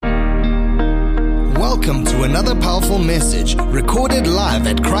Welcome to another powerful message recorded live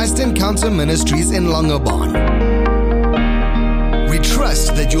at Christ Encounter Ministries in Longabon. We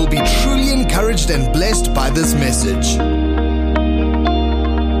trust that you'll be truly encouraged and blessed by this message.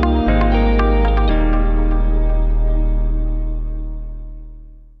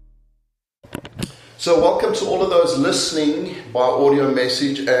 So welcome to all of those listening by audio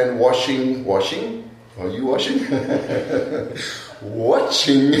message and watching? Are you watching?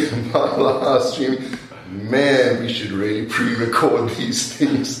 Watching my live stream. Man, we should really pre-record these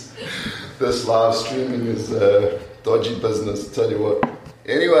things. This live streaming is dodgy business, I tell you what.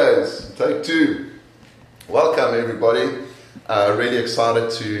 Anyways, take two. Welcome everybody. Really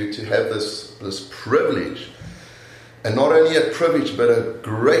excited to have this privilege. And not only a privilege, but a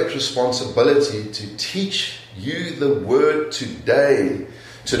great responsibility to teach you the word today.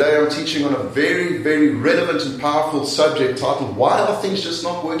 Today I'm teaching on a very, very relevant and powerful subject titled, Why Are Things Just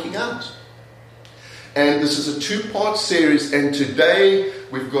Not Working Out? And this is a two-part series, and today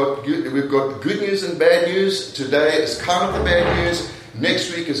we've got good news and bad news. Today is kind of the bad news.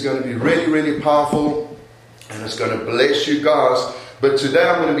 Next week is going to be really, really powerful, and it's going to bless you guys. But today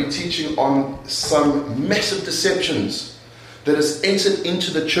I'm going to be teaching on some massive deceptions that has entered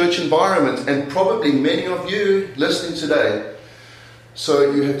into the church environment, and probably many of you listening today.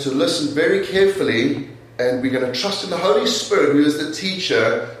 So you have to listen very carefully, and we're going to trust in the Holy Spirit, who is the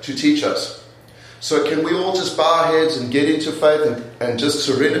teacher, to teach us. So can we all just bow our heads and get into faith and just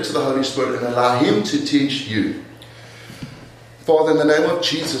surrender to the Holy Spirit and allow Him to teach you? Father, in the name of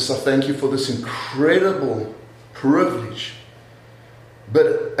Jesus, I thank you for this incredible privilege,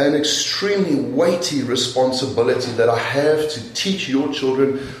 but an extremely weighty responsibility that I have to teach your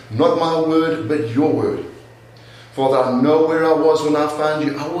children, not my word, but your word. Father, I know where I was when I found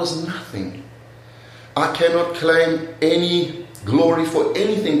you. I was nothing. I cannot claim any glory for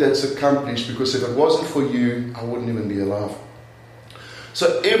anything that's accomplished, because if it wasn't for you, I wouldn't even be alive.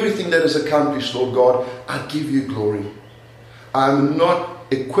 So everything that is accomplished, Lord God, I give you glory. I'm not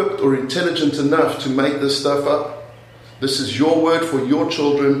equipped or intelligent enough to make this stuff up. This is your word for your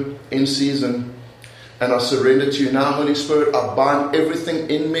children in season. And I surrender to you now, Holy Spirit. I bind everything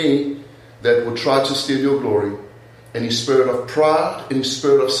in me that will try to steal your glory. Any spirit of pride, any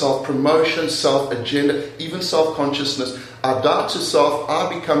spirit of self-promotion, self-agenda, even self-consciousness. I die to self, I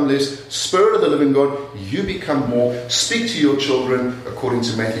become less. Spirit of the living God, you become more. Speak to your children according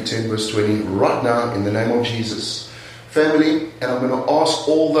to Matthew 10 verse 20 right now in the name of Jesus. Family, and I'm going to ask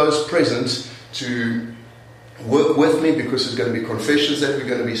all those present to work with me, because there's going to be confessions that we're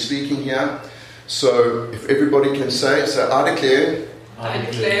going to be speaking here. So if everybody can say, I declare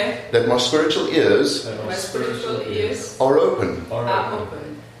that my spiritual ears are open.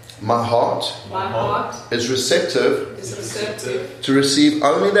 My heart is receptive to receive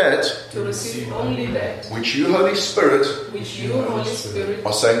only that which you, Holy Spirit,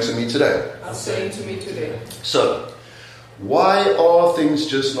 are saying to me today. So, why are things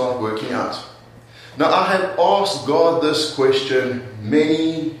just not working out? Now, I have asked God this question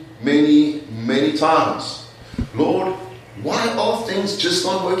many, many, many times. Lord, why are things just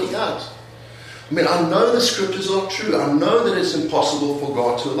not working out? I mean, I know the scriptures are true. I know that it's impossible for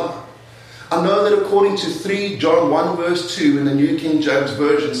God to lie. I know that according to 3 John 1 verse 2 in the New King James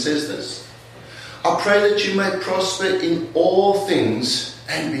Version says this. I pray that you may prosper in all things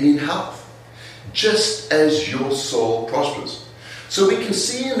and be in health, just as your soul prospers. So we can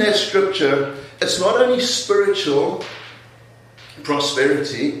see in that scripture, it's not only spiritual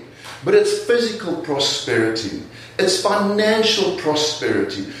prosperity, but it's physical prosperity. It's financial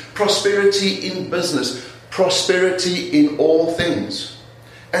prosperity, prosperity in business, prosperity in all things.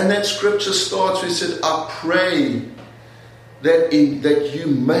 And that scripture starts with, said, I pray that you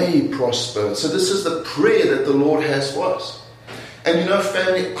may prosper. So this is the prayer that the Lord has for us. And you know,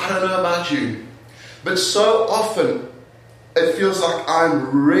 family, I don't know about you, but so often it feels like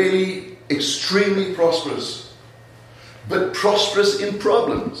I'm really extremely prosperous, but prosperous in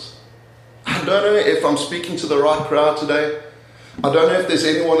problems. I don't know if I'm speaking to the right crowd today. I don't know if there's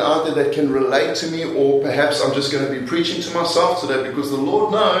anyone out there that can relate to me, or perhaps I'm just going to be preaching to myself today, because the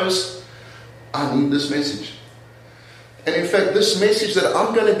Lord knows I need this message. And in fact, this message that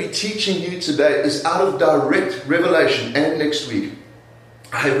I'm going to be teaching you today is out of direct revelation. And next week,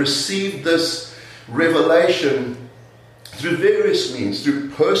 I have received this revelation through various means,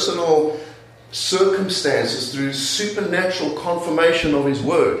 through personal circumstances, through supernatural confirmation of His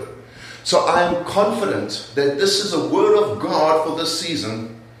word. So I am confident that this is a word of God for this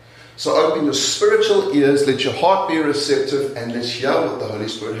season. So open your spiritual ears, let your heart be receptive, and let's hear what the Holy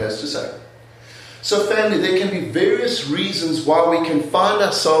Spirit has to say. So family, there can be various reasons why we can find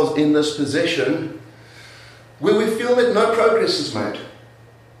ourselves in this position where we feel that no progress is made.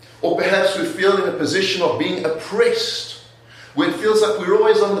 Or perhaps we feel in a position of being oppressed, where it feels like we're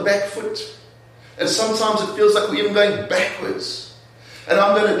always on the back foot. And sometimes it feels like we're even going backwards. And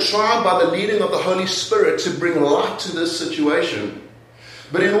I'm going to try, by the leading of the Holy Spirit, to bring light to this situation.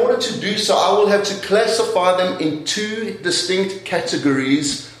 But in order to do so, I will have to classify them in two distinct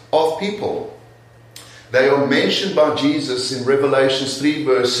categories of people. They are mentioned by Jesus in Revelation 3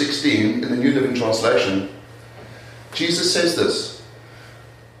 verse 16 in the New Living Translation. Jesus says this,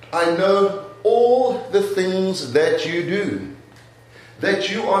 I know all the things that you do,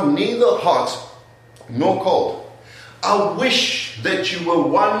 that you are neither hot nor cold. I wish that you were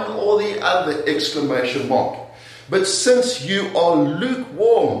one or the other, exclamation mark. But since you are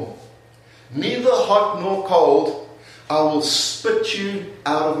lukewarm, neither hot nor cold, I will spit you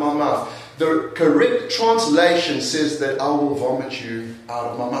out of my mouth. The correct translation says that I will vomit you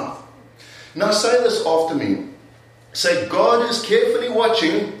out of my mouth. Now say this after me. Say, God is carefully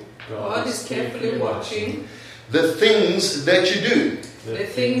watching. God is carefully watching the things that you do. the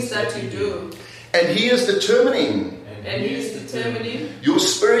things that you do. And He is determining And He is determining your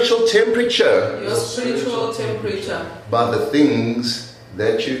spiritual temperature your spiritual temperature by the things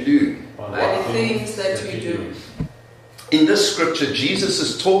that you do. by the things that you do. In this scripture, Jesus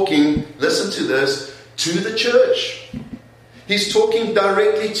is talking, listen to this, to the church. He's talking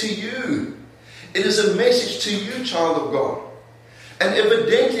directly to you. It is a message to you, child of God. And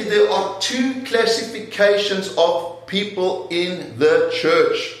evidently there are two classifications of people in the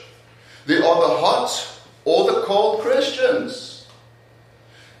church. There are the hot or the cold Christians.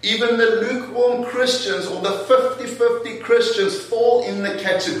 Even the lukewarm Christians or the 50-50 Christians fall in the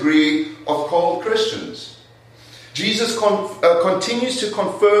category of cold Christians. Jesus continues to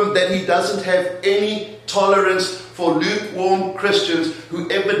confirm that He doesn't have any tolerance for lukewarm Christians who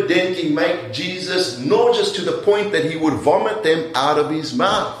evidently make Jesus nauseous to the point that He would vomit them out of His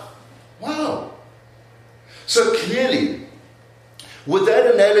mouth. Wow. So clearly, with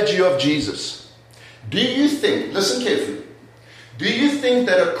that analogy of Jesus, do you think, listen carefully, do you think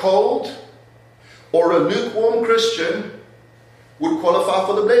that a cold or a lukewarm Christian would qualify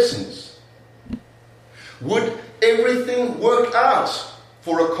for the blessings? Would everything work out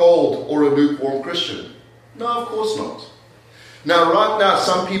for a cold or a lukewarm Christian? No, of course not. Now, right now,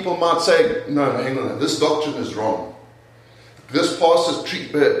 some people might say, no, hang on, this doctrine is wrong. This pastor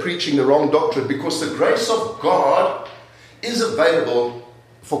is preaching the wrong doctrine, because the grace of God is available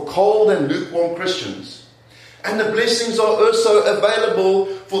for cold and lukewarm Christians. And the blessings are also available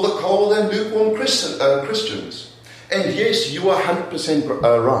for the cold and lukewarm Christians. And yes, you are 100%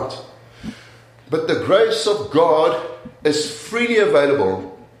 right. But the grace of God is freely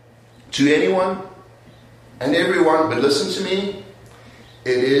available to anyone and everyone. But listen to me,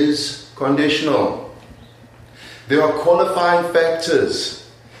 it is conditional. There are qualifying factors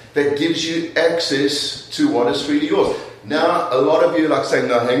that gives you access to what is freely yours. Now, a lot of you are like saying,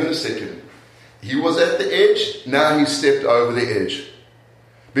 no, hang on a second. He was at the edge, now he stepped over the edge.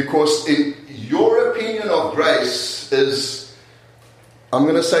 Because in your opinion of grace is, I'm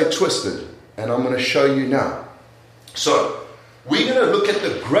going to say twisted. And I'm going to show you now. So, we're going to look at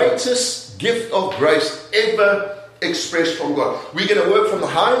the greatest gift of grace ever expressed from God. We're going to work from the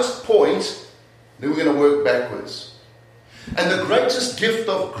highest point, then we're going to work backwards. And the greatest gift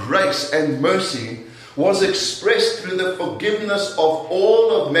of grace and mercy was expressed through the forgiveness of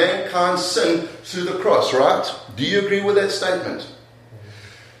all of mankind's sin through the cross, right? Do you agree with that statement?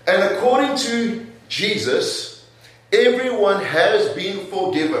 And according to Jesus, everyone has been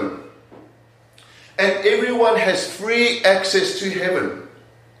forgiven. And everyone has free access to heaven.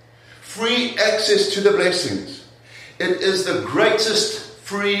 Free access to the blessings. It is the greatest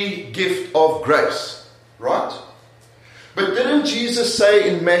free gift of grace. Right? But didn't Jesus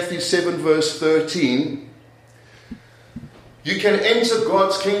say in Matthew 7 verse 13, you can enter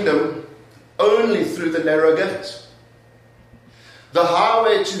God's kingdom only through the narrow gate. The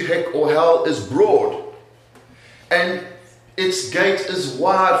highway to heck or hell is broad. And its gate is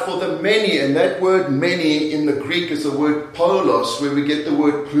wide for the many, and that word many in the Greek is the word polos, where we get the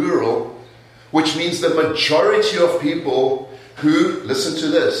word plural, which means the majority of people who, listen to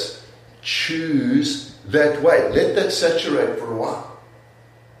this, choose that way. Let that saturate for a while.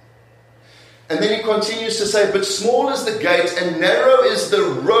 And then he continues to say, but small is the gate and narrow is the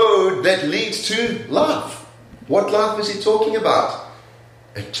road that leads to life. What life is he talking about?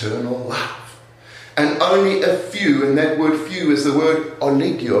 Eternal life. And only a few, and that word few is the word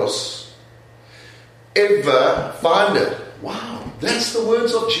oligios, ever find it. Wow, that's the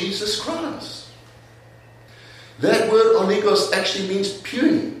words of Jesus Christ. That word oligos actually means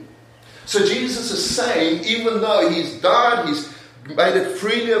puny. So Jesus is saying, even though He's died, He's made it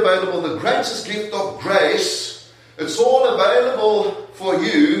freely available, the greatest gift of grace, it's all available for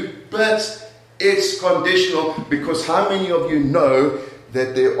you, but it's conditional, because how many of you know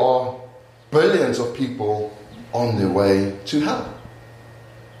that there are billions of people on their way to hell?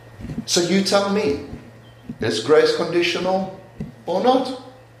 So you tell me, is grace conditional or not?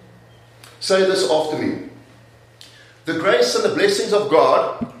 Say this after me. The grace and the blessings of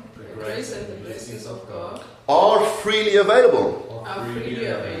God, The grace and the blessings of God are freely available, are freely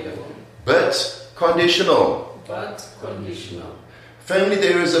available, but conditional. but conditional. Family,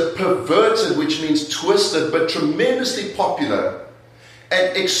 there is a perverted, which means twisted, but tremendously popular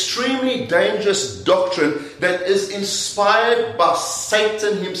and extremely dangerous doctrine that is inspired by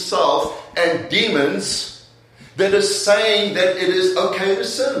Satan himself and demons, that is saying that it is okay to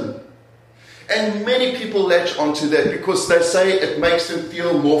sin. And many people latch onto that because they say it makes them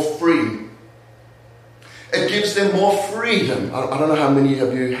feel more free. It gives them more freedom. I don't know how many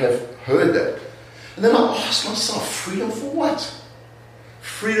of you have heard that. And then I ask myself, freedom for what?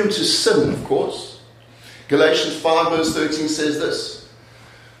 Freedom to sin, of course. Galatians 5 verse 13 says this: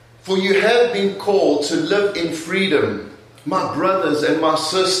 for you have been called to live in freedom, my brothers and my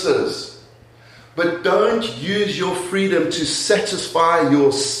sisters. But don't use your freedom to satisfy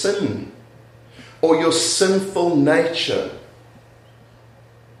your sin or your sinful nature.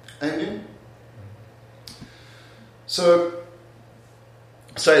 Amen? So,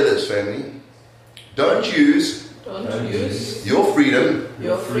 say this, family. Don't use your freedom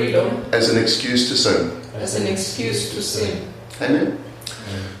as an excuse to sin. As an excuse to sin. Amen?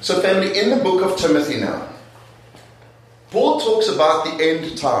 So, family, in the book of Timothy now, Paul talks about the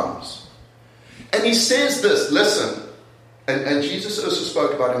end times. And he says this, listen, and Jesus also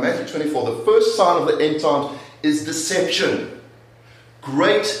spoke about in Matthew 24, the first sign of the end times is deception.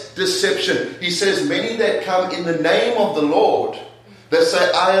 Great deception. He says, many that come in the name of the Lord, they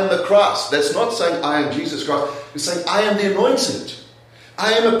say, I am the Christ. That's not saying I am Jesus Christ. It's saying, I am the anointed.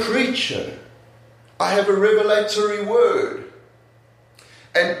 I am a preacher. I have a revelatory word.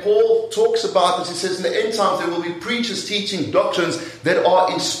 And Paul talks about this. He says, in the end times, there will be preachers teaching doctrines that are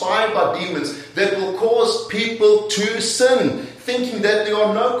inspired by demons that will cause people to sin, thinking that there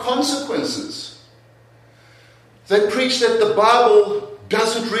are no consequences. They preach that the Bible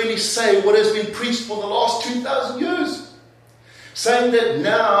doesn't really say what has been preached for the last 2,000 years. Saying that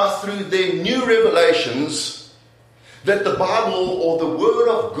now, through their new revelations, that the Bible or the Word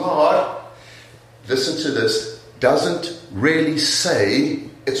of God, listen to this, doesn't really say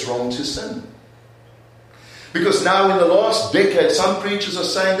it's wrong to sin. Because now in the last decade, some preachers are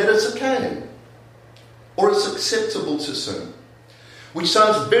saying that it's okay, or it's acceptable to sin. Which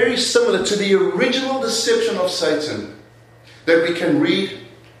sounds very similar to the original deception of Satan that we can read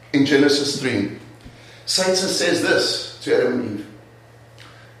in Genesis 3. Satan says this to Adam and Eve: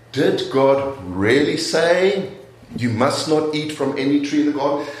 did God really say you must not eat from any tree in the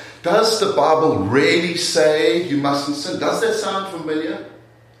garden? Does the Bible really say you mustn't sin? Does that sound familiar?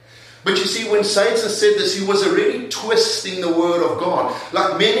 But you see, when Satan said this, he was already twisting the word of God,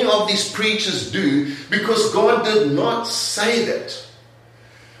 like many of these preachers do, because God did not say that.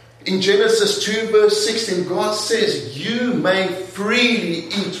 In Genesis 2 verse 16, God says, you may freely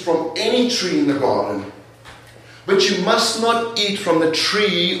eat from any tree in the garden, but you must not eat from the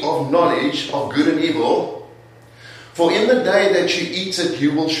tree of knowledge of good and evil, for in the day that you eat it,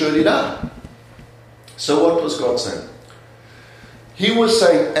 you will surely die. So what was God saying? He was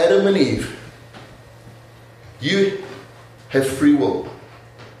saying, Adam and Eve, you have free will.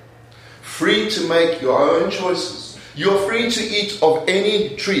 Free to make your own choices. You're free to eat of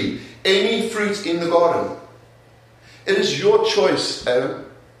any tree, any fruit in the garden. It is your choice, Adam.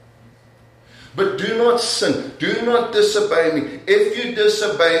 But do not sin. Do not disobey me. If you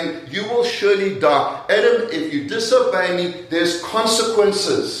disobey me, you will surely die. Adam, if you disobey me, there's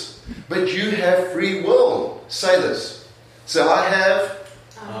consequences. But you have free will. Say this. So I have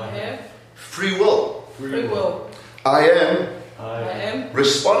free will. Free will. I am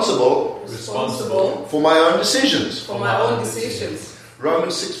responsible for my own decisions. For my own decisions.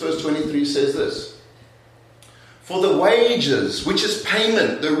 Romans 6 verse 23 says this: for the wages, which is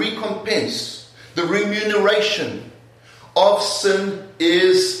payment, the recompense, the remuneration of sin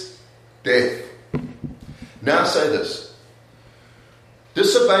is death. Now say this: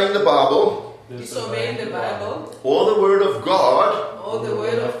 disobeying the Bible, or the Word of God,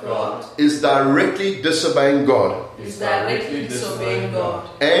 is directly disobeying God.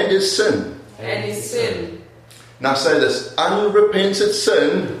 And is sin. Now say this: unrepented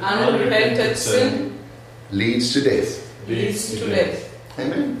sin leads to death. Leads to death.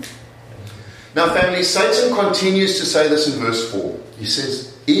 Amen. Now, family, Satan continues to say this in verse 4. He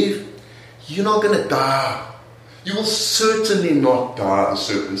says, Eve, you're not going to die. You will certainly not die, the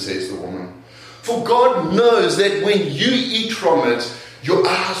serpent says to the woman. For God knows that when you eat from it, your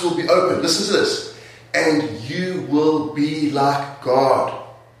eyes will be opened. Listen to this. And you will be like God,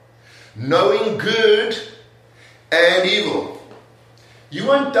 knowing good and evil. You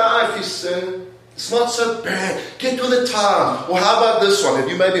won't die if you sin. It's not so bad. Get with the time. Or how about this one? Have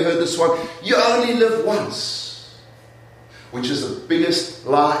you maybe heard this one? You only live once. Which is the biggest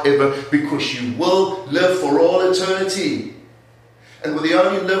lie ever, because you will live for all eternity. And with the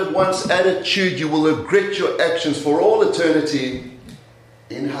only live once attitude, you will regret your actions for all eternity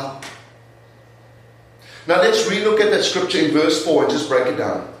in hell. Now let's relook at that scripture in verse 4 and just break it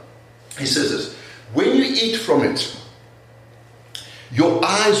down. He says this, when you eat from it, your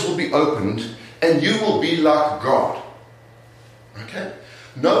eyes will be opened and you will be like God. Okay?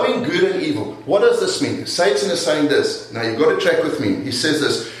 Knowing good and evil. What does this mean? Satan is saying this. Now you've got to track with me. He says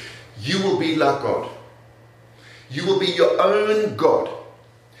this, you will be like God. You will be your own God.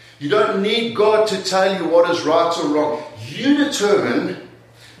 You don't need God to tell you what is right or wrong. You determine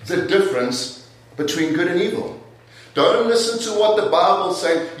the difference between good and evil. Don't listen to what the Bible is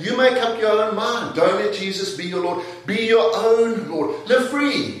saying. You make up your own mind. Don't let Jesus be your Lord. Be your own Lord. Live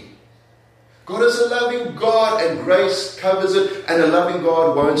free. God is a loving God and grace covers it, and a loving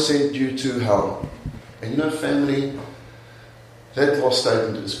God won't send you to hell. And you know, family, that last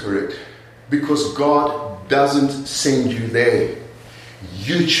statement is correct. Because God doesn't send you there.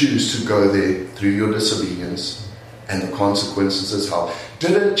 You choose to go there through your disobedience, and the consequences is hell.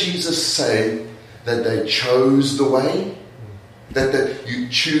 Didn't Jesus say that they chose the way? That you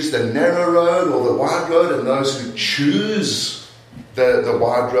choose the narrow road or the wide road, and those who choose the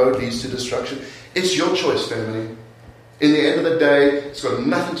wide road leads to destruction. It's your choice, family. In the end of the day, it's got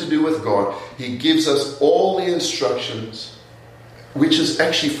nothing to do with God. He gives us all the instructions, which is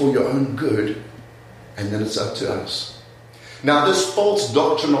actually for your own good, and then it's up to us. Now, this false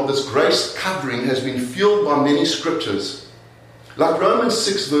doctrine of this grace covering has been fueled by many scriptures. Like Romans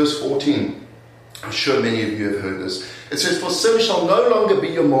 6 verse 14. I'm sure many of you have heard this. It says, for sin shall no longer be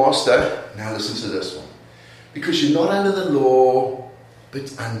your master. Now listen to this one. Because you're not under the law,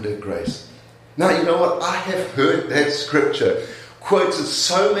 but under grace. Now, you know what? I have heard that scripture quoted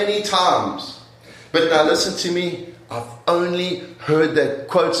so many times. But now listen to me. I've only heard that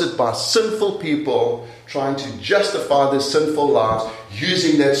quoted by sinful people trying to justify their sinful lives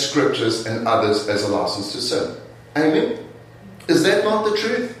using that scriptures and others as a license to sin. Amen? Is that not the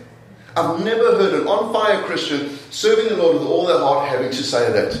truth? I've never heard an on-fire Christian serving the Lord with all their heart having to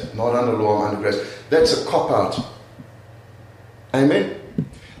say that. Not under law, I'm under grace. That's a cop-out. Amen?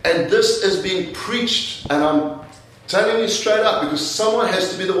 And this is being preached, and I'm telling you straight up, because someone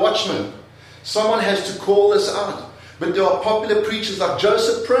has to be the watchman. Someone has to call this out. But there are popular preachers like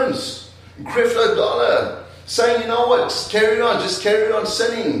Joseph Prince, Creflo Dollar, saying, you know what, just carry on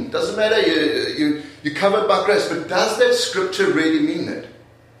sinning. Doesn't matter, you're covered by grace. But does that scripture really mean that?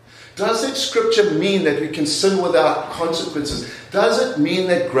 Does that scripture mean that we can sin without consequences? Does it mean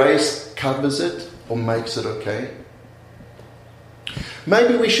that grace covers it or makes it okay?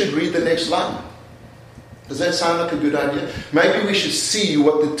 Maybe we should read the next line. Does that sound like a good idea? Maybe we should see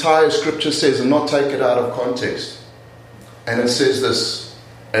what the entire scripture says and not take it out of context. And it says this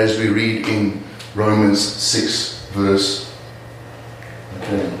as we read in Romans 6 verse.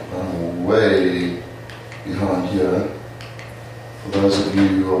 Okay, I'm way behind here. For those of you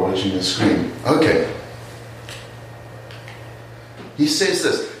who are watching the screen. Okay. He says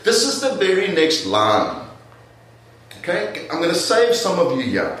this. This is the very next line. Okay? I'm going to save some of you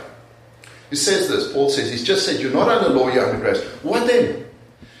here. He says this. Paul says, he's just said, you're not under law, you're under grace. What then?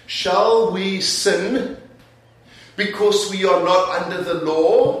 Shall we sin because we are not under the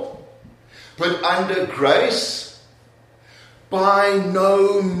law, but under grace? By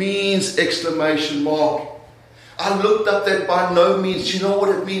no means! Exclamation mark. I looked up that by no means. You know what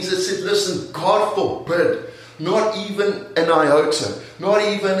it means? It said, listen, God forbid, not even an iota, not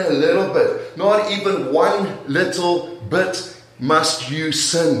even a little bit, not even one little bit must you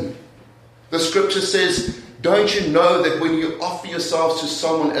sin. The scripture says, don't you know that when you offer yourselves to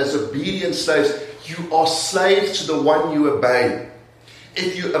someone as obedient slaves, you are slaves to the one you obey.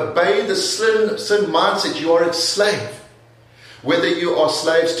 If you obey the sin mindset, you are its slave. Whether you are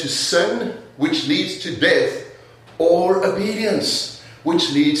slaves to sin, which leads to death, or obedience,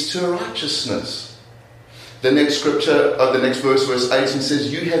 which leads to righteousness. The next scripture, the next verse, verse 18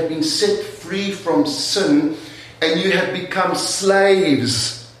 says, you have been set free from sin and you have become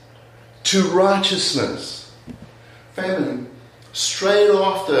slaves to righteousness. Family, straight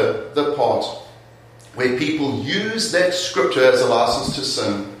after the part where people use that scripture as a license to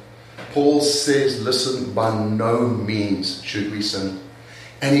sin, Paul says, listen, by no means should we sin.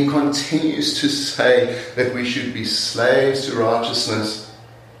 And he continues to say that we should be slaves to righteousness,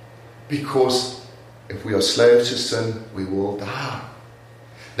 because if we are slaves to sin, we will die.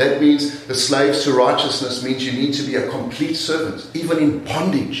 That means the slaves to righteousness means you need to be a complete servant, even in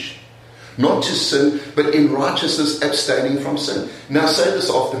bondage. Not to sin, but in righteousness, abstaining from sin. Now say this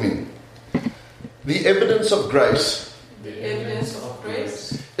after me. The evidence of grace,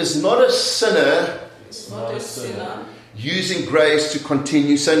 is not a sinner, using grace to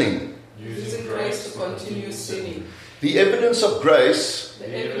continue sinning. The evidence of grace,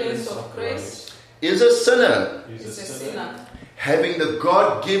 is a sinner, having the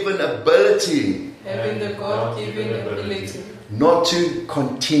God-given ability, not to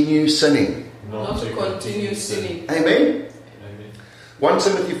continue sinning. Amen? 1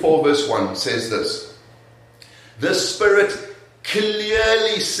 Timothy 4 verse 1 says this. The Spirit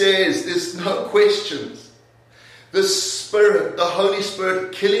clearly says, there's no questions. The Spirit, the Holy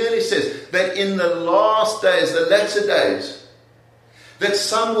Spirit clearly says that in the last days, the latter days, that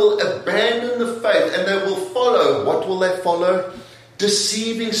some will abandon the faith and they will follow. What will they follow?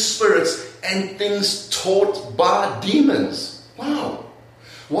 Deceiving spirits and things taught by demons. Wow.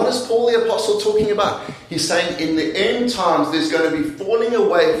 What is Paul the Apostle talking about? He's saying in the end times there's going to be falling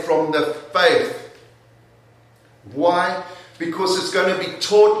away from the faith. Why? Because it's going to be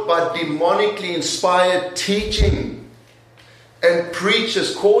taught by demonically inspired teaching and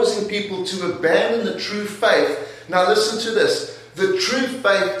preachers causing people to abandon the true faith. Now listen to this. The true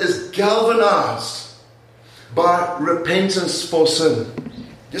faith is galvanized by repentance for sin.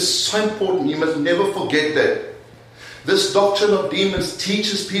 This is so important. You must never forget that. This doctrine of demons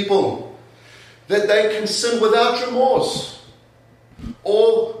teaches people that they can sin without remorse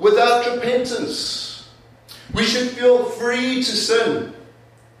or without repentance. We should feel free to sin.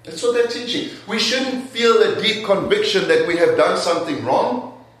 That's what they're teaching. We shouldn't feel a deep conviction that we have done something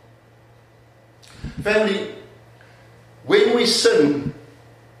wrong. Family, when we sin,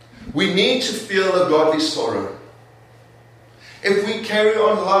 we need to feel a godly sorrow. If we carry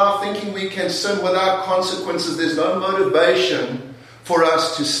on life thinking we can sin without consequences, there's no motivation for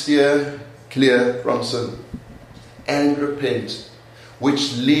us to steer clear from sin and repent,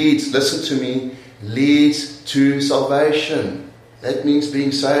 which leads, listen to me, leads to salvation. That means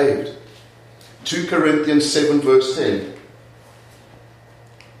being saved. 2 Corinthians 7 verse 10.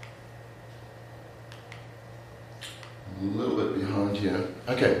 A little bit behind here.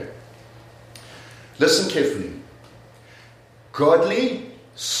 Okay. Listen carefully. Godly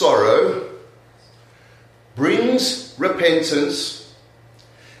sorrow brings repentance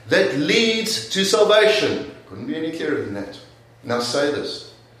that leads to salvation. Couldn't be any clearer than that. Now say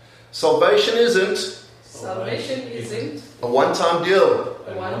this. Salvation isn't a one-time deal.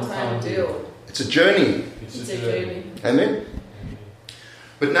 It's a journey. Amen?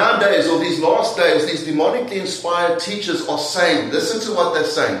 But nowadays, or these last days, these demonically inspired teachers are saying, listen to what they're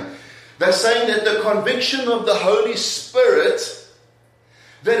saying. They're saying that the conviction of the Holy Spirit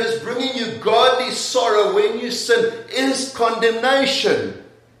that is bringing you godly sorrow when you sin is condemnation.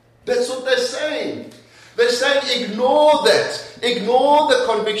 That's what they're saying. They're saying ignore that. Ignore the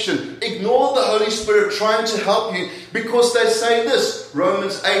conviction. Ignore the Holy Spirit trying to help you, because they say this.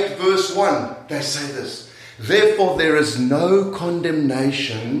 Romans 8 verse 1. They say this. Therefore there is no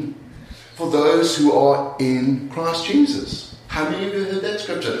condemnation for those who are in Christ Jesus. How many of you heard that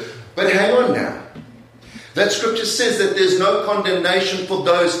scripture? But hang on now. That scripture says that there's no condemnation for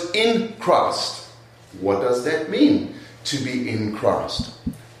those in Christ. What does that mean, to be in Christ?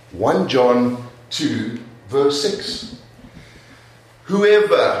 1 John 2 verse 6.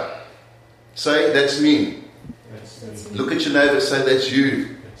 Whoever, say, that's me. Look at your neighbor, say, that's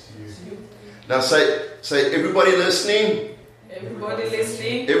you. Now say, everybody listening. Everybody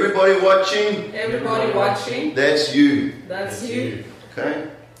listening. Everybody watching. Everybody watching. That's you. That's you. Okay.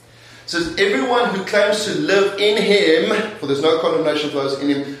 It says, everyone who claims to live in Him, for there's no condemnation for those in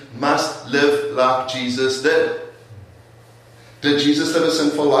Him, must live like Jesus did. Did Jesus live a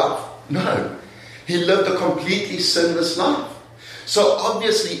sinful life? No. He lived a completely sinless life. So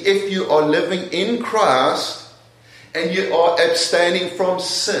obviously, if you are living in Christ and you are abstaining from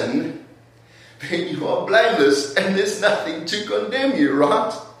sin, then you are blameless and there's nothing to condemn you,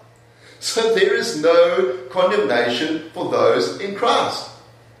 right? So there is no condemnation for those in Christ.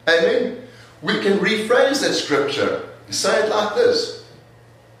 Amen. We can rephrase that scripture. Say it like this.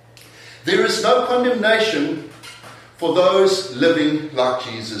 There is no condemnation for those living like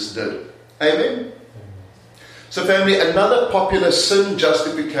Jesus did. Amen. So family, another popular sin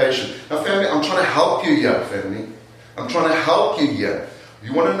justification. Now family, I'm trying to help you here, family. I'm trying to help you here.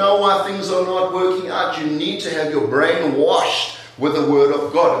 You want to know why things are not working out? You need to have your brain washed with the Word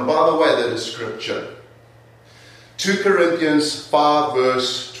of God. And by the way, that is Scripture. 2 Corinthians 5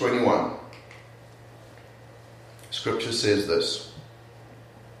 verse 21. Scripture says this.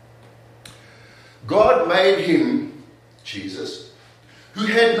 God made him, Jesus, who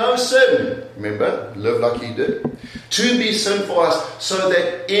had no sin, remember, live like he did, to be sin for us, so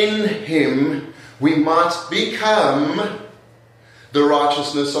that in him we might become the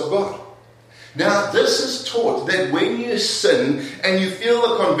righteousness of God. Now, this is taught that when you sin and you feel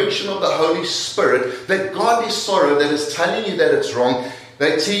the conviction of the Holy Spirit, that God is sorrow, that is telling you that it's wrong,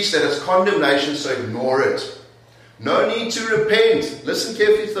 they teach that it's condemnation, so ignore it. No need to repent. Listen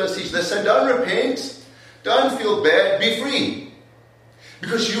carefully to those teachers. They say, don't repent. Don't feel bad. Be free.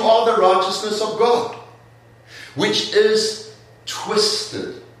 Because you are the righteousness of God, which is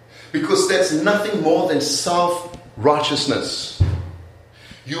twisted. Because that's nothing more than self-righteousness.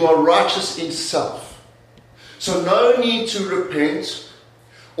 You are righteous in self. So no need to repent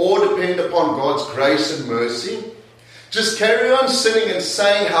or depend upon God's grace and mercy. Just carry on sinning and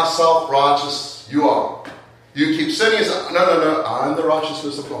saying how self-righteous you are. You keep sinning and say, no, I'm the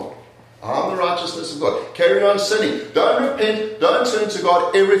righteousness of God. I'm the righteousness of God. Carry on sinning. Don't repent. Don't turn to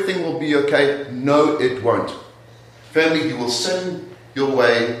God. Everything will be okay. No, it won't. Family, you will sin your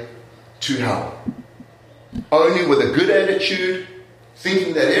way to hell. Only with a good attitude,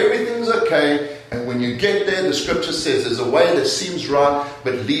 thinking that everything's okay, and when you get there, the Scripture says there's a way that seems right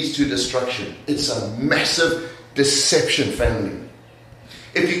but leads to destruction. It's a massive deception, family.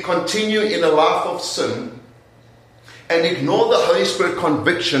 If you continue in a life of sin and ignore the Holy Spirit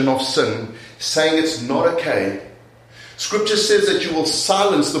conviction of sin, saying it's not okay, Scripture says that you will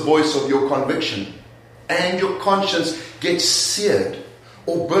silence the voice of your conviction and your conscience gets seared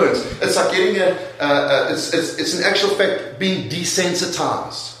or burnt. It's like getting it's in actual fact being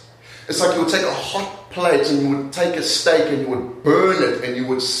desensitized. It's like you would take a hot plate and you would take a steak and you would burn it and you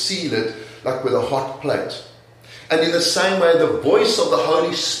would seal it like with a hot plate. And in the same way, the voice of the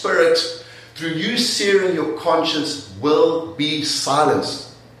Holy Spirit through you searing your conscience will be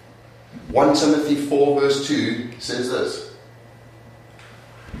silenced. 1 Timothy 4 verse 2 says this.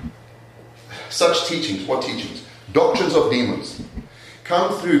 Such teachings, what teachings? Doctrines of demons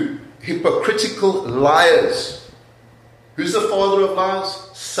come through hypocritical liars. Who's the father of lies?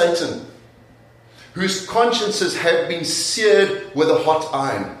 Satan. Whose consciences have been seared with a hot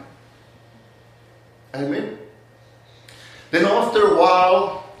iron. Amen. Then after a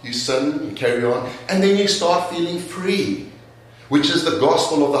while, you sin, you carry on, and then you start feeling free, which is the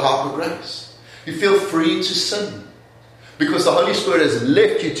gospel of the hyper grace. You feel free to sin because the Holy Spirit has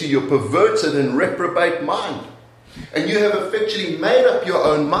left you to your perverted and reprobate mind. And you have effectively made up your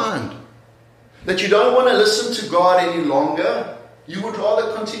own mind that you don't want to listen to God any longer. You would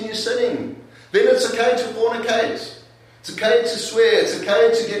rather continue sinning. Then it's okay to fornicate. It's okay to swear. It's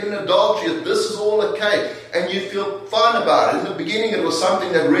okay to get in adultery. This is all okay. And you feel fine about it. In the beginning it was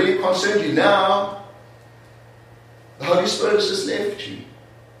something that really concerned you. Now, the Holy Spirit has just left you.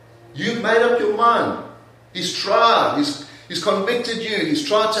 You've made up your mind. He's tried. He's convicted you. He's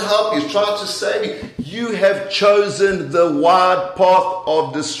tried to help you. He's tried to save you. You have chosen the wide path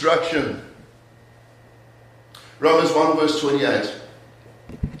of destruction. Romans 1 verse 28.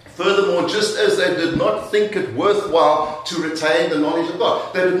 Furthermore, just as they did not think it worthwhile to retain the knowledge of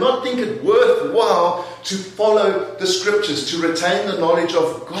God, they did not think it worthwhile to follow the Scriptures, to retain the knowledge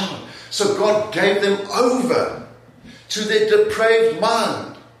of God. So God gave them over to their depraved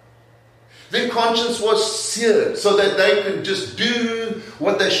mind. Their conscience was seared so that they could just do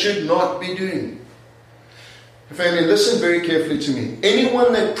what they should not be doing. Family, listen very carefully to me.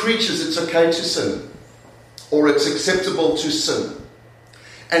 Anyone that preaches it's okay to sin, or it's acceptable to sin,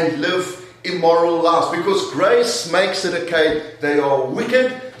 and live immoral lives, because grace makes it okay. They are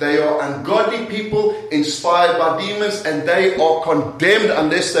wicked, they are ungodly people, inspired by demons, and they are condemned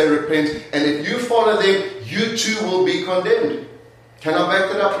unless they repent. And if you follow them, you too will be condemned. Can I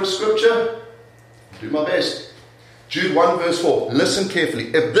back that up with Scripture? Do my best. Jude 1 verse 4. Listen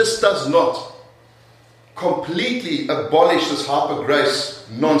carefully. If this does not completely abolish this hyper grace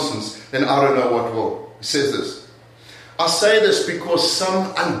nonsense, then I don't know what will. It says this. I say this because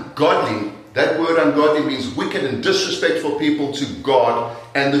some ungodly, that word ungodly means wicked and disrespectful people to God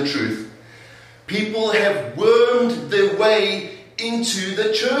and the truth. People have wormed their way into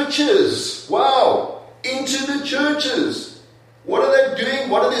the churches. Wow. Into the churches. What are they doing?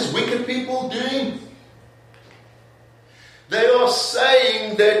 What are these wicked people doing? They are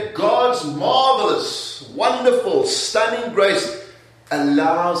saying that God's marvelous, wonderful, stunning grace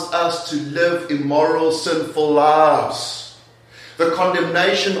allows us to live immoral, sinful lives. The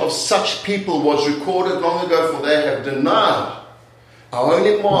condemnation of such people was recorded long ago, for they have denied our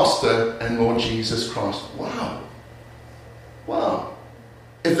only Master and Lord Jesus Christ. Wow. Wow.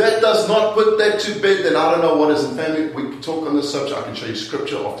 If that does not put that to bed, then I don't know what is. In family, we talk on this subject. I can show you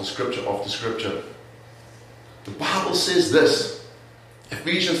scripture after scripture after scripture. The Bible says this.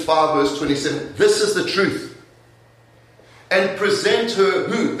 Ephesians 5 verse 27. This is the truth. And present her,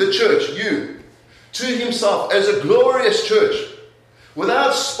 who? The church, you, to himself as a glorious church,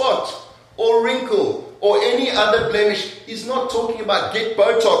 without spot or wrinkle or any other blemish. He's not talking about get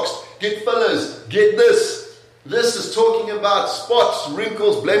Botox, get fillers, get this. This is talking about spots,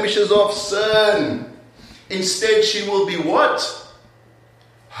 wrinkles, blemishes of sin. Instead, she will be what?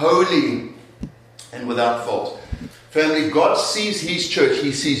 Holy and without fault. Family, God sees his church.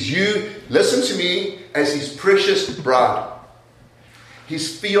 He sees you, listen to me, as his precious bride.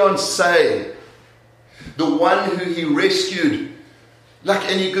 His fiancée. The one who he rescued, like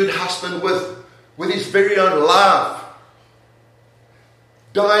any good husband, with his very own life.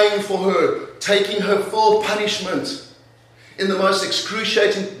 Dying for her, taking her full punishment in the most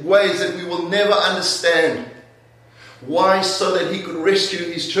excruciating ways that we will never understand. Why? So that he could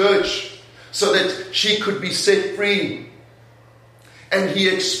rescue his church, so that she could be set free. And he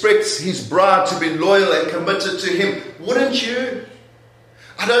expects his bride to be loyal and committed to him. Wouldn't you?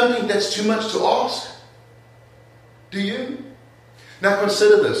 I don't think that's too much to ask. Do you? Now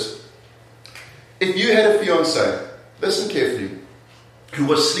consider this. If you had a fiancé, listen carefully, who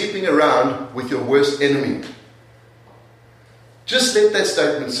was sleeping around with your worst enemy, just let that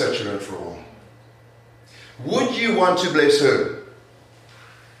statement saturate for a while. Would you want to bless her?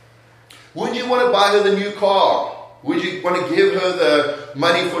 Would you want to buy her the new car? Would you want to give her the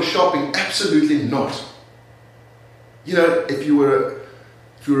money for shopping? Absolutely not. You know, if you were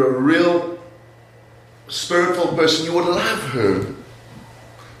a real spiritual person, you would love her,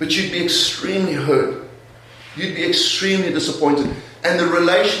 but you'd be extremely hurt. You'd be extremely disappointed. And the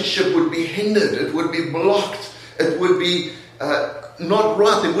relationship would be hindered. It would be blocked. It would be not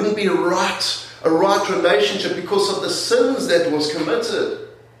right. There wouldn't be a right relationship because of the sins that was committed.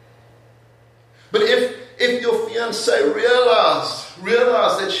 But if your fiancée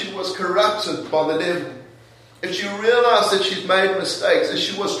realized that she was corrupted by the devil, if she realized that she'd made mistakes, and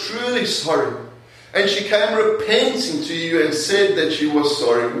she was truly sorry, and she came repenting to you and said that she was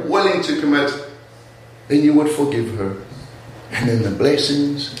sorry, willing to commit, then you would forgive her. And then the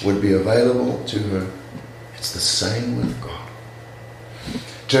blessings would be available to her. It's the same with God.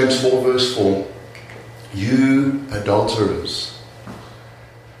 James 4 verse 4. You adulterers,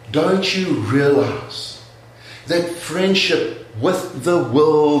 don't you realize that friendship with the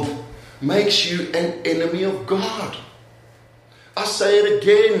world makes you an enemy of God? I say it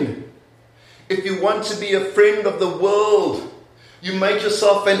again. If you want to be a friend of the world, you make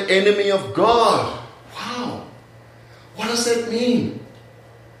yourself an enemy of God. Wow. What does that mean?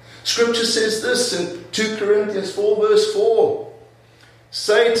 Scripture says this in 2 Corinthians 4 verse 4.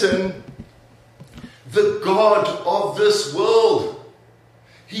 Satan, the god of this world,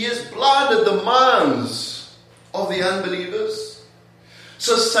 he has blinded the minds of the unbelievers.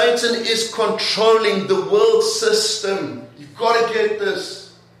 So Satan is controlling the world system. You've got to get this.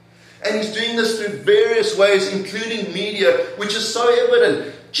 And he's doing this through various ways, including media, which is so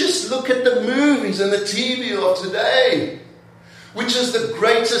evident. Just look at the movies and the TV of today, which is the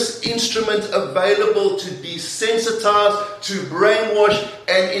greatest instrument available to desensitize, to brainwash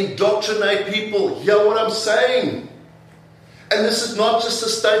and indoctrinate people. Hear what I'm saying? And this is not just a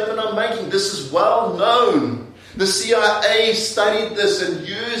statement I'm making. This is well known. The CIA studied this and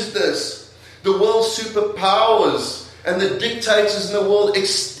used this. The world superpowers and the dictators in the world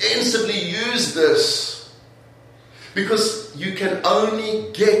extensively use this. Because you can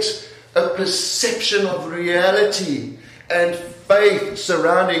only get a perception of reality and faith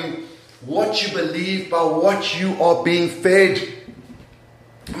surrounding what you believe by what you are being fed.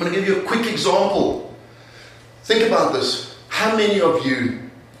 I'm going to give you a quick example. Think about this. How many of you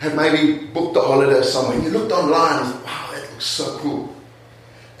have maybe booked a holiday somewhere and you looked online and thought, wow, that looks so cool.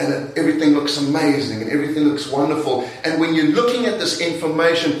 And everything looks amazing and everything looks wonderful. And when you're looking at this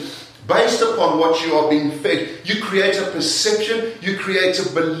information, based upon what you are being fed, you create a perception, you create a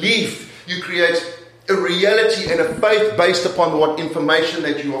belief, you create a reality and a faith based upon what information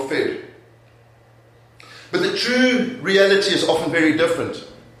that you are fed. But the true reality is often very different.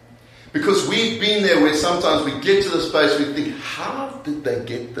 Because we've been there where sometimes we get to this place, we think, how did they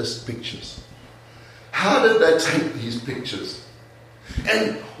get these pictures? how did they take these pictures?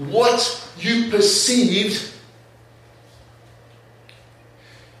 And what you perceived,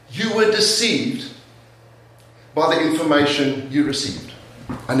 you were deceived by the information you received.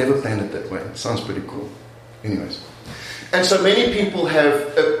 I never planned it that way. It sounds pretty cool. Anyways. And so many people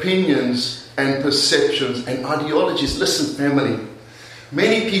have opinions and perceptions and ideologies. Listen, family.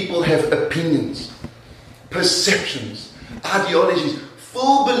 Many people have opinions, perceptions, ideologies,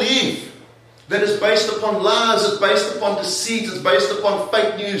 full belief that is based upon lies, it's based upon deceit, it's based upon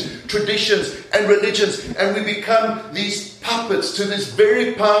fake news, traditions and religions. And we become these puppets to these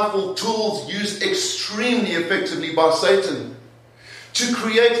very powerful tools used extremely effectively by Satan to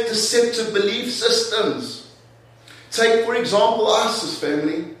create deceptive belief systems. Take, for example, ISIS,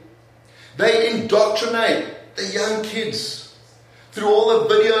 family. They indoctrinate the young kids through all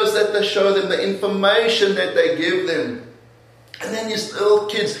the videos that they show them, the information that they give them. And then these little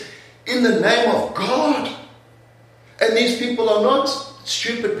kids, in the name of God. And these people are not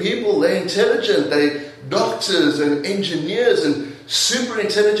stupid people. They're intelligent. They're doctors and engineers and super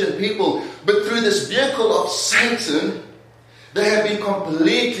intelligent people. But through this vehicle of Satan, they have been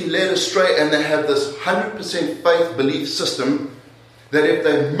completely led astray, and they have this 100% faith belief system that if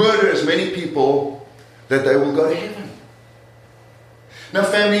they murder as many people, that they will go to heaven. Now,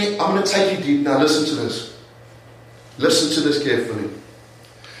 family, I'm going to take you deep now. Listen to this. Listen to this carefully.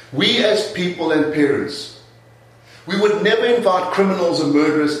 We as people and parents, we would never invite criminals and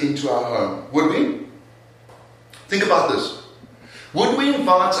murderers into our home, would we? Think about this. Would we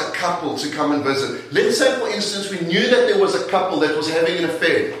invite a couple to come and visit? Let's say, for instance, we knew that there was a couple that was having an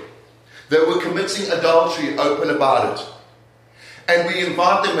affair. They were committing adultery, open about it. And we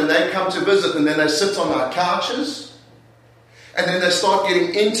invite them and they come to visit, and then they sit on our couches. And then they start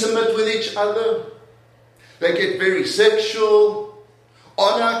getting intimate with each other. They get very sexual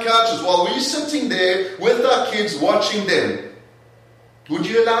on our couches while we're sitting there with our kids watching them. Would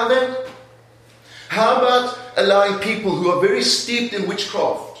you allow that? How about allowing people who are very steeped in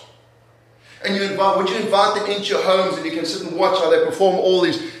witchcraft, and would you invite them into your homes, and you can sit and watch how they perform all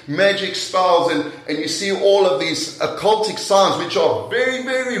these magic spells, and you see all of these occultic signs, which are very,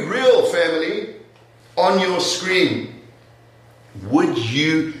 very real, family, on your screen? Would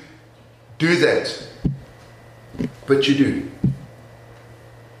you do that? But you do.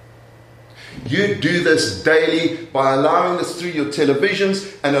 You do this daily by allowing this through your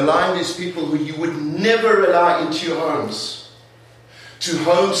televisions and allowing these people who you would never allow into your homes to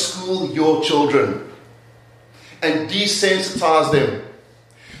homeschool your children and desensitize them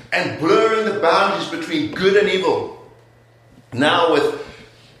and blurring the boundaries between good and evil. Now with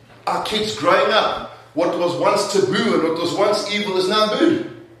our kids growing up, what was once taboo and what was once evil is now good.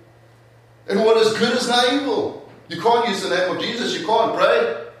 And what is good is now evil. You can't use the name of Jesus, you can't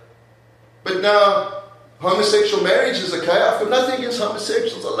pray. But now, homosexual marriage is okay. I've got nothing against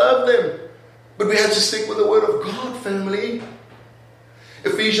homosexuals. I love them. But we have to stick with the Word of God, family.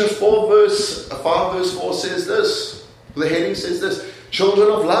 Ephesians 5 verse 4 says this. The heading says this.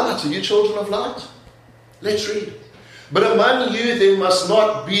 Children of light. Are you children of light? Let's read. But among you there must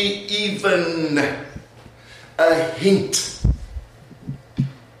not be even a hint.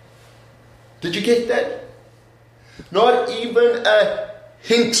 Did you get that? Not even a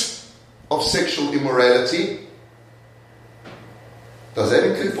hint of sexual immorality. Does that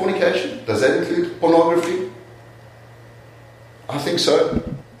include fornication? Does that include pornography? I think so.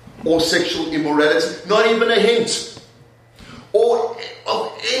 Or sexual immorality. Not even a hint. Or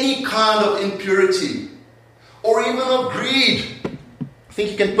of any kind of impurity. Or even of greed. I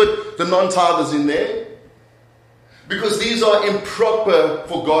think you can put the non-tithers in there. Because these are improper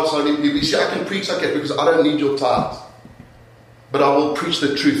for God's holy people. You see, I can preach like that because I don't need your tithes. But I will preach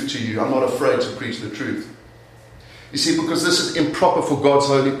the truth to you. I'm not afraid to preach the truth. You see, because this is improper for God's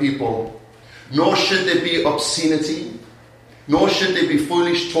holy people. Nor should there be obscenity. Nor should there be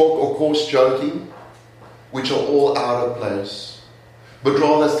foolish talk or coarse joking, which are all out of place. But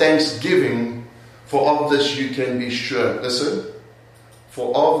rather thanksgiving, for of this you can be sure. Listen.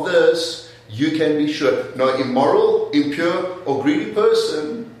 For of this you can be sure. No immoral, impure, or greedy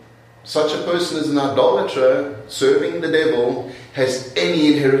person, such a person is an idolater, serving the devil, has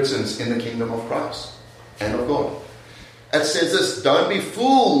any inheritance in the kingdom of Christ and of God. It says this, don't be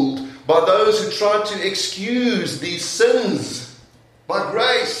fooled by those who try to excuse these sins by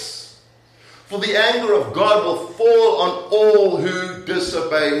grace. For the anger of God will fall on all who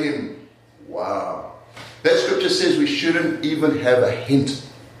disobey him. Wow. That scripture says we shouldn't even have a hint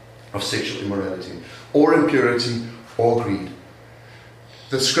of sexual immorality or impurity or greed.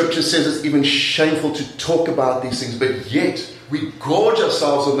 The scripture says it's even shameful to talk about these things, but yet we gorge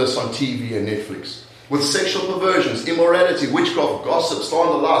ourselves on this on TV and Netflix. with sexual perversions, immorality, witchcraft, gossip,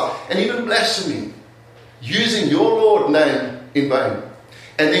 slander, lies, and even blasphemy, using your Lord's name in vain.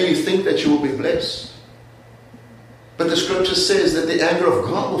 And then you think that you will be blessed. But the scripture says that the anger of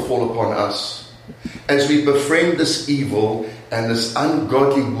God will fall upon us as we befriend this evil and this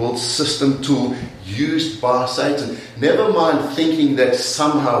ungodly world system tool used by Satan. Never mind thinking that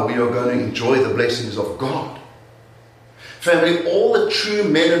somehow we are going to enjoy the blessings of God. Family, all the true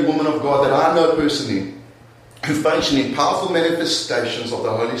men and women of God that I know personally, who function in powerful manifestations of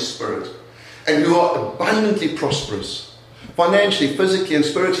the Holy Spirit, and who are abundantly prosperous, financially, physically, and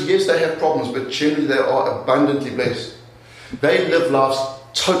spiritually. Yes, they have problems, but generally they are abundantly blessed. They live lives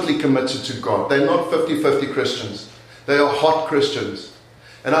totally committed to God. They're not 50-50 Christians. They are hot Christians.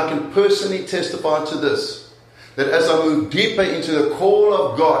 And I can personally testify to this, that as I move deeper into the call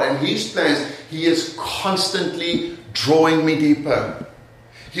of God and His plans, He is constantly drawing me deeper.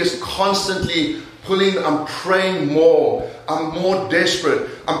 He is constantly pulling. I'm praying more. I'm more desperate.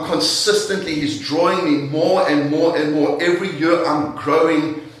 I'm consistently, He's drawing me more and more and more. Every year I'm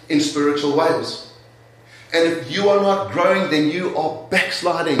growing in spiritual ways. And if you are not growing, then you are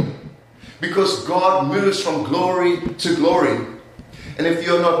backsliding. Because God moves from glory to glory. And if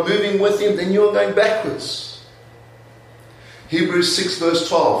you're not moving with Him, then you're going backwards. Hebrews 6 verse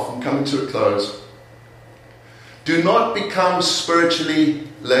 12, I'm coming to a close. Do not become spiritually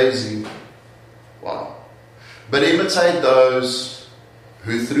lazy. Wow. But imitate those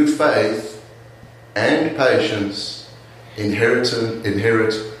who through faith and patience inherit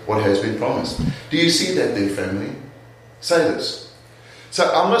what has been promised. Do you see that there, family? Say this. So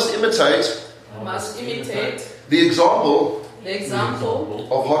I must imitate the example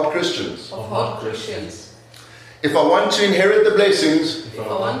of hot Christians. If I want to inherit the blessings,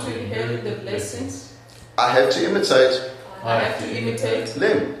 I have to imitate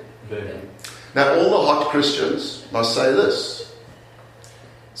them. Now all the hot Christians must say this.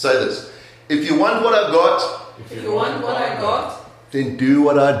 Say this. If you want what I've got, then do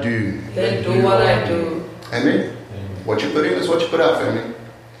what I do. Amen? What you put in is what you put out, family.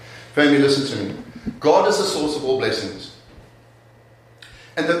 Family, listen to me. God is the source of all blessings.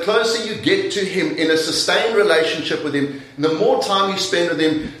 And the closer you get to Him in a sustained relationship with Him, the more time you spend with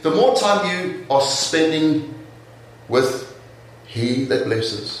Him, the more time you are spending with He that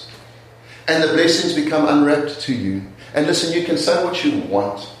blesses. And the blessings become unwrapped to you. And listen, you can say what you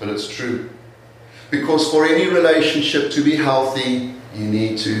want, but it's true. Because for any relationship to be healthy, you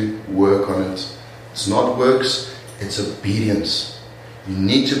need to work on it. It's not works, it's obedience. You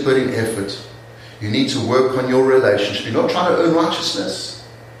need to put in effort. You need to work on your relationship. You're not trying to earn righteousness.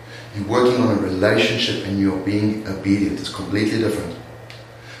 You're working on a relationship and you're being obedient. It's completely different.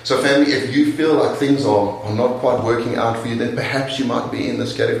 So family, if you feel like things are not quite working out for you, then perhaps you might be in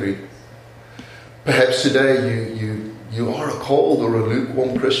this category. Perhaps today you are a cold or a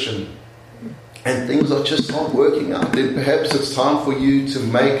lukewarm Christian and things are just not working out. Then perhaps it's time for you to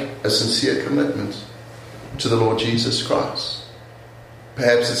make a sincere commitment to the Lord Jesus Christ.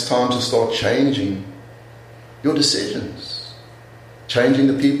 Perhaps it's time to start changing your decisions, changing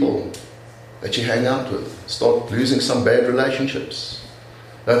the people that you hang out with. Start losing some bad relationships.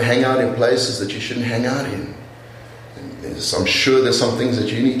 Don't hang out in places that you shouldn't hang out in. I'm sure there's some things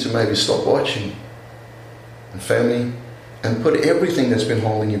that you need to maybe stop watching. And family, and put everything that's been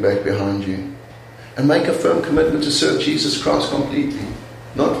holding you back behind you. And make a firm commitment to serve Jesus Christ completely.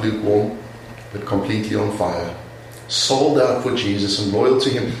 Not lukewarm, but completely on fire. Sold out for Jesus and loyal to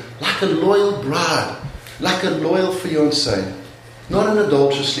Him. Like a loyal bride. Like a loyal fiancé. Not an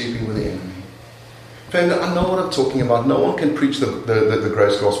adulteress sleeping with the enemy. Family, I know what I'm talking about. No one can preach the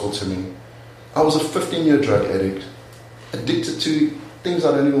grace gospel to me. I was a 15-year drug addict. Addicted to things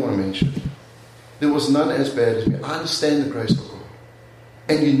I don't even want to mention. There was none as bad as me. I understand the grace of God.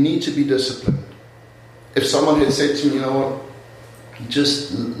 And you need to be disciplined. If someone had said to me, you know what,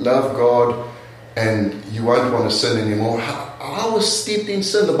 just love God and you won't want to sin anymore. I was steeped in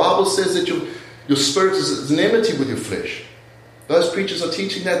sin. The Bible says that your spirit is in enmity with your flesh. Those preachers are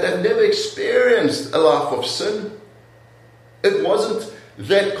teaching that they've never experienced a life of sin. It wasn't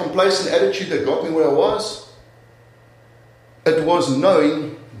that complacent attitude that got me where I was. It was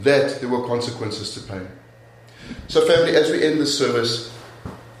knowing that there were consequences to pain. So family, as we end this service,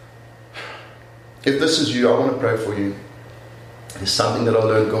 if this is you, I want to pray for you. There's something that I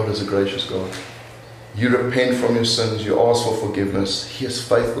learned. God is a gracious God. You repent from your sins. You ask for forgiveness. He is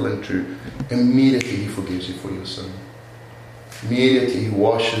faithful and true. Immediately He forgives you for your sin. Immediately He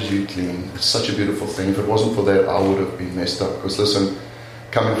washes you clean. It's such a beautiful thing. If it wasn't for that, I would have been messed up. Because listen,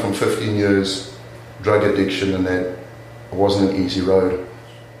 coming from 15 years, drug addiction and that, it wasn't an easy road.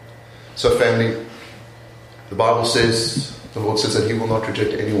 So family, The Bible says, the Lord says that He will not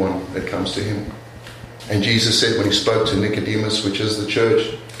reject anyone that comes to Him. And Jesus said when He spoke to Nicodemus, which is the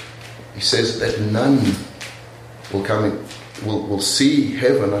church, He says that none will come in, will see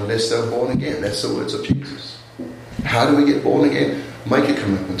heaven unless they're born again. That's the words of Jesus. How do we get born again? Make a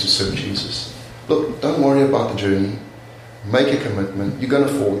commitment to serve Jesus. Look, don't worry about the journey. Make a commitment. You're going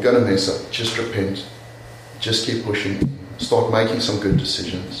to fall, you're going to mess up. Just repent. Just keep pushing. Start making some good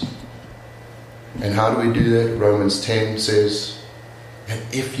decisions. And how do we do that? Romans 10 says, and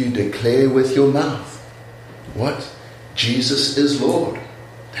if you declare with your mouth, what? Jesus is Lord.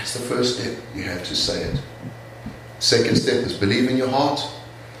 That's the first step. You have to say it. Second step is believe in your heart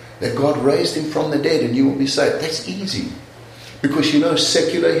that God raised Him from the dead and you will be saved. That's easy. Because you know,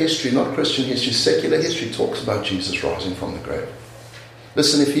 secular history, not Christian history, secular history talks about Jesus rising from the grave.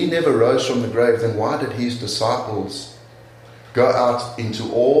 Listen, if He never rose from the grave, then why did His disciples go out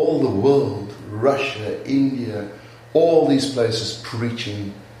into all the world, Russia, India, all these places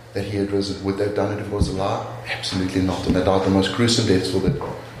preaching that He had risen? Would they have done it if it was a lie? Absolutely not. And they died the most gruesome deaths for it.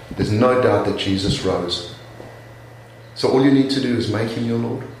 There's no doubt that Jesus rose. So all you need to do is make Him your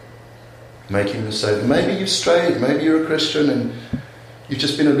Lord. Make Him your Savior. Maybe you've strayed. Maybe you're a Christian and you've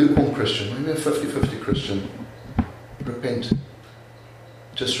just been a lukewarm Christian. Maybe a 50-50 Christian. Repent.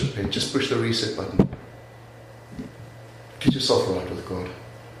 Just repent. Just push the reset button. Get yourself right with God.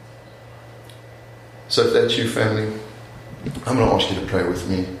 So if that's you, family, I'm going to ask you to pray with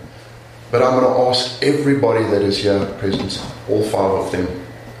me. But I'm going to ask everybody that is here present, all 5 of them,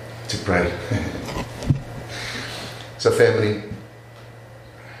 to pray. So family,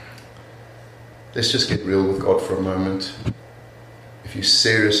 let's just get real with God for a moment. If you're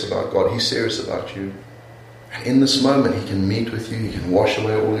serious about God, He's serious about you. And in this moment, He can meet with you. He can wash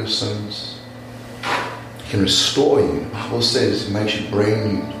away all your sins. He can restore you. The Bible says He makes you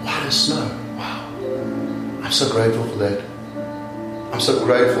brand new, white as snow. Wow. I'm so grateful for that. I'm so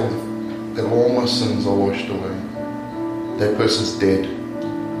grateful that all my sins are washed away. That person's dead.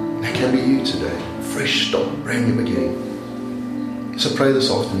 That can be you today. Fresh start, brand new beginning. So pray this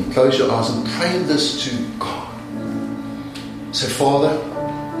afternoon. Close your eyes and pray this to God. Say, Father,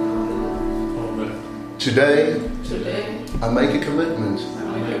 today I make a commitment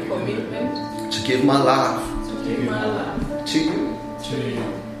to give my life to you.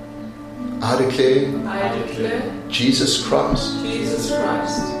 I declare Jesus Christ.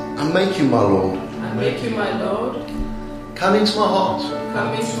 I make you my Lord. Come into my heart.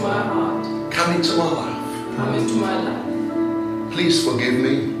 Come into my life. Please forgive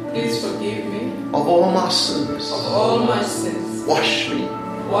me of all my sins. Wash me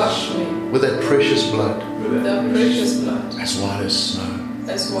with that precious blood. As white as snow.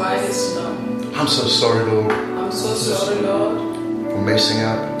 I'm so sorry, Lord. For messing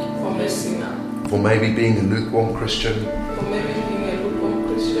up. For maybe being a lukewarm Christian.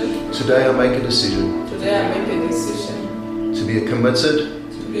 Today I make a decision. To be a committed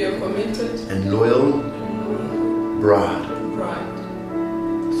and loyal bride.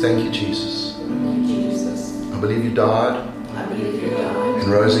 Thank you, Jesus. I believe you died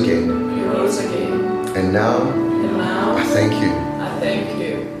and rose again. And now I thank you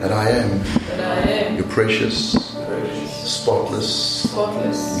that I am your precious, spotless,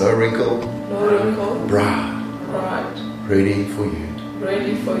 no wrinkle bride, ready for you.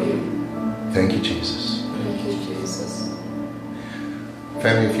 Thank you, Jesus.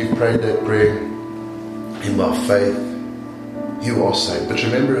 Family, if you prayed that prayer in by faith, you are saved. But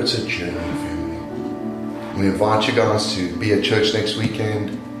remember, it's a journey, family. We invite you guys to be at church next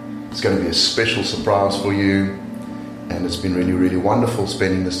weekend. It's going to be a special surprise for you. And it's been really, really wonderful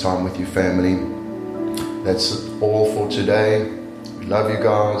spending this time with you, family. That's all for today. We love you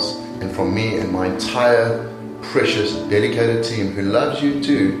guys. And from me and my entire precious, dedicated team who loves you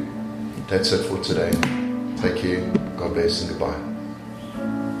too, that's it for today. Take care. God bless and goodbye.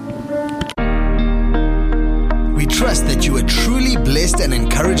 We trust that you are truly blessed and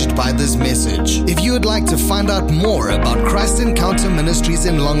encouraged by this message. If you would like to find out more about Christ Encounter Ministries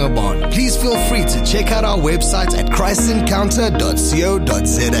in Longabon, please feel free to check out our website at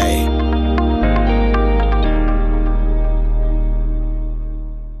christencounter.co.za.